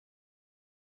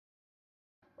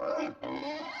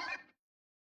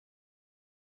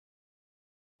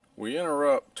We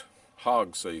interrupt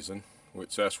hog season,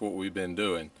 which that's what we've been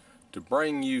doing, to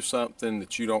bring you something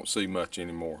that you don't see much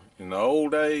anymore. In the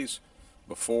old days,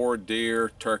 before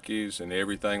deer, turkeys, and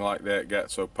everything like that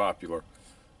got so popular,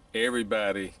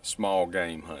 everybody small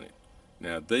game hunted.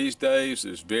 Now these days,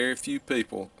 there's very few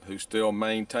people who still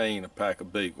maintain a pack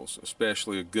of beagles,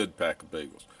 especially a good pack of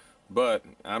beagles. But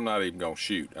I'm not even going to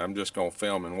shoot. I'm just going to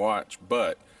film and watch.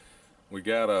 But we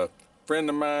got a friend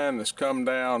of mine that's come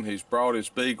down. He's brought his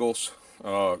beagles.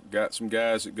 Got some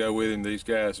guys that go with him. These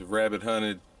guys have rabbit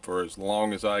hunted for as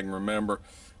long as I can remember.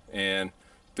 And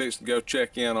fixing to go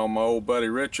check in on my old buddy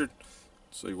Richard,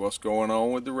 see what's going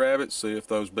on with the rabbits, see if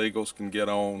those beagles can get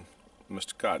on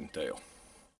Mr. Cottontail.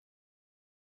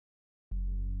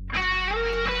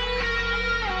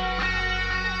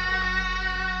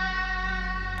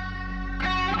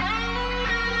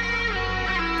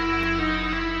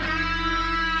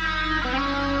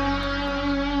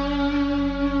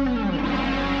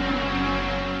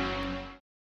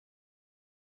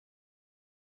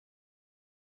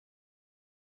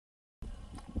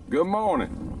 Good morning.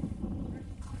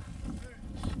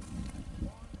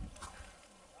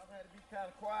 I've had to be kind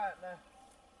of quiet now.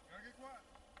 Gotta get quiet.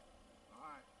 All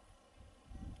right.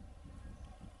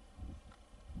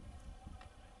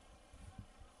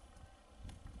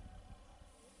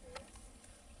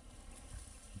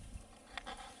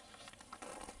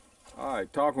 All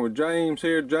right, talking with James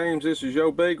here. James, this is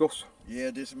your beagles.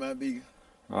 Yeah, this is my beagle.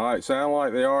 All right, sound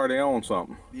like they already own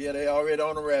something. Yeah, they already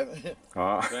on the rabbit.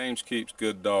 James keeps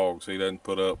good dogs. He doesn't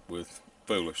put up with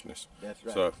foolishness. That's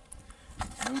right. So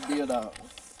New deal dog.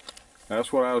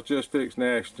 that's what I was just fixing to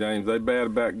ask James. They bad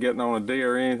about getting on a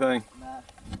deer or anything? Nah.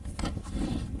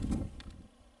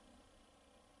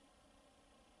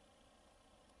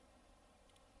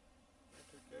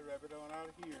 Took that rabbit on out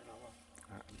of here and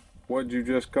What'd you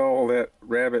just call that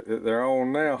rabbit that they're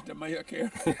on now? the mail carrier.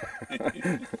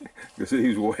 Because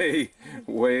he's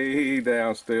way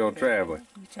down still traveling.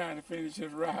 He's trying to finish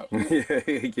his route.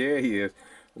 Yeah, he is.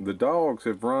 The dogs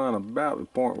have run about the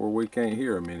point where we can't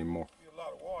hear them anymore. There's a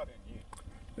lot of water in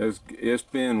here. It's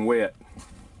been wet.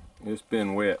 It's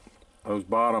been wet. Those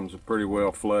bottoms are pretty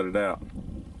well flooded out.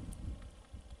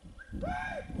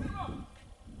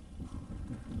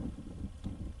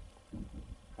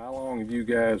 How long have you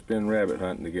guys been rabbit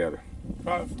hunting together?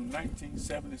 Probably from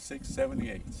 1976,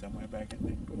 78, somewhere back in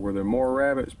there. Were there more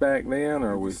rabbits back then,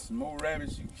 or was There's more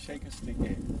rabbits you can shake a stick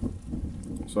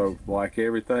at. so like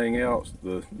everything else,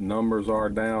 the numbers are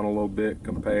down a little bit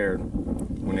compared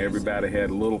when everybody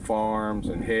had little farms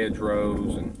and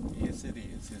hedgerows and Yes, it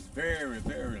is. It's very,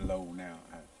 very low now.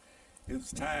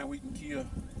 It's time we can kill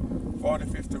 40,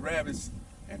 50 rabbits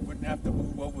and wouldn't have to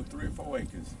move over 3 or 4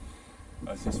 acres.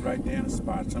 It's just right there in the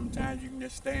spot. Sometimes you can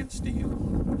just stand still.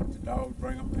 The dogs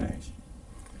bring them past you.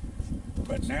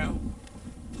 But now,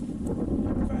 you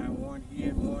can find one here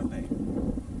and one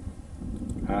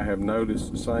there. I have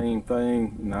noticed the same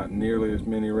thing, not nearly as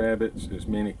many rabbits, as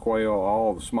many quail,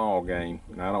 all the small game.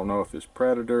 And I don't know if it's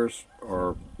predators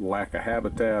or lack of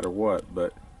habitat or what,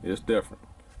 but it's different.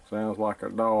 Sounds like our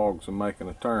dogs are making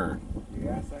a turn.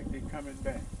 Yeah, I think they're coming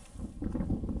back.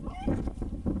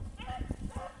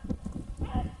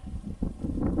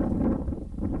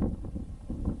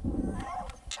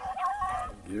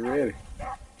 Get ready.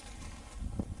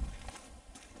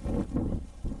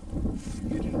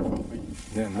 Get in front of me.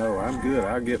 Yeah, no, I'm good.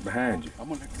 I'll get behind you. I'm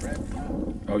gonna let the rabbit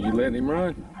run. Oh, you letting him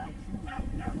run?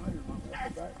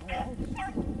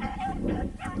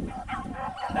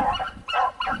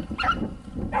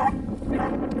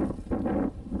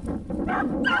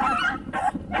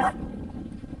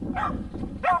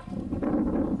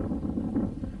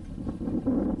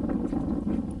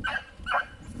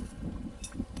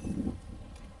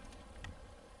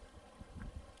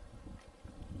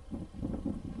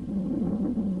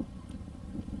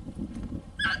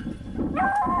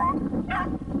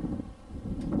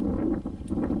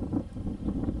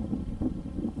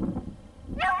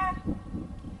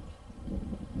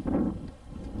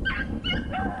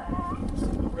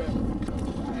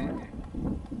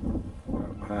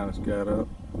 Behind us got up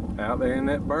out there in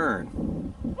that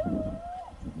burn.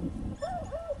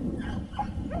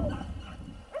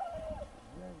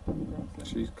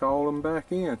 She's calling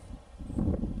back in.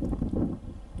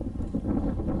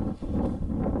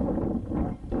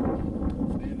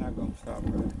 They're not gonna stop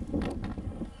running.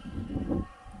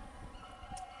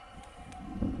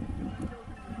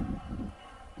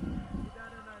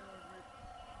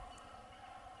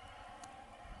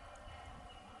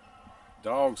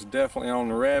 Dogs Dogs are definitely on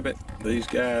the rabbit. These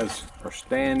guys are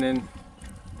standing.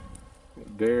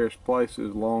 various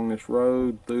places along this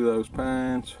road through those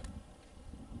pines.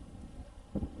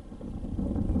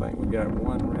 I think we got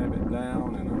one rabbit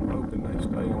down, and I'm hoping they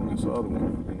stay on this other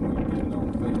one and we get it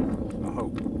on film. I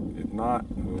hope. If not,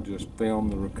 we'll just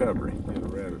film the recovery, get a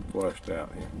rabbit flushed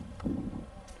out here.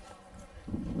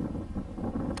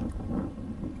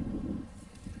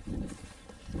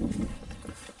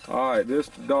 All right, this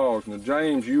the dogs. Now,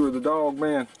 James, you were the dog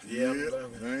man. Yeah, I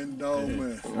ain't the dog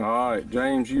man. All right,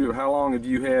 James, how long have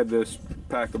you had this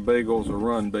pack of Beagles or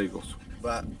run Beagles?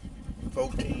 about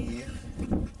 14 years.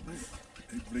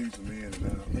 He bleeds them in and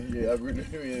out. Yeah, I really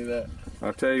mean that.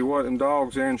 I tell you what, them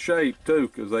dogs are in shape too,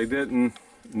 because they didn't,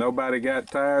 nobody got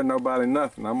tired, nobody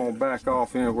nothing. I'm gonna back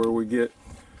off in where we get,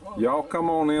 y'all come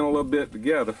on in a little bit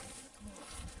together.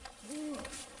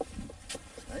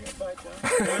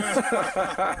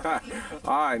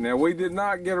 All right, now we did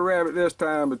not get a rabbit this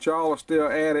time, but y'all are still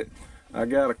at it. I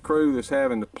got a crew that's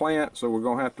having to plant, so we're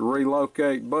gonna have to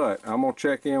relocate, but I'm gonna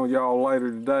check in with y'all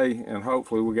later today, and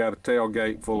hopefully we got a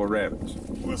tailgate full of rabbits.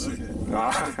 We'll see.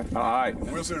 All right.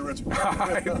 We'll see, Richard. All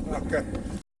right. Okay.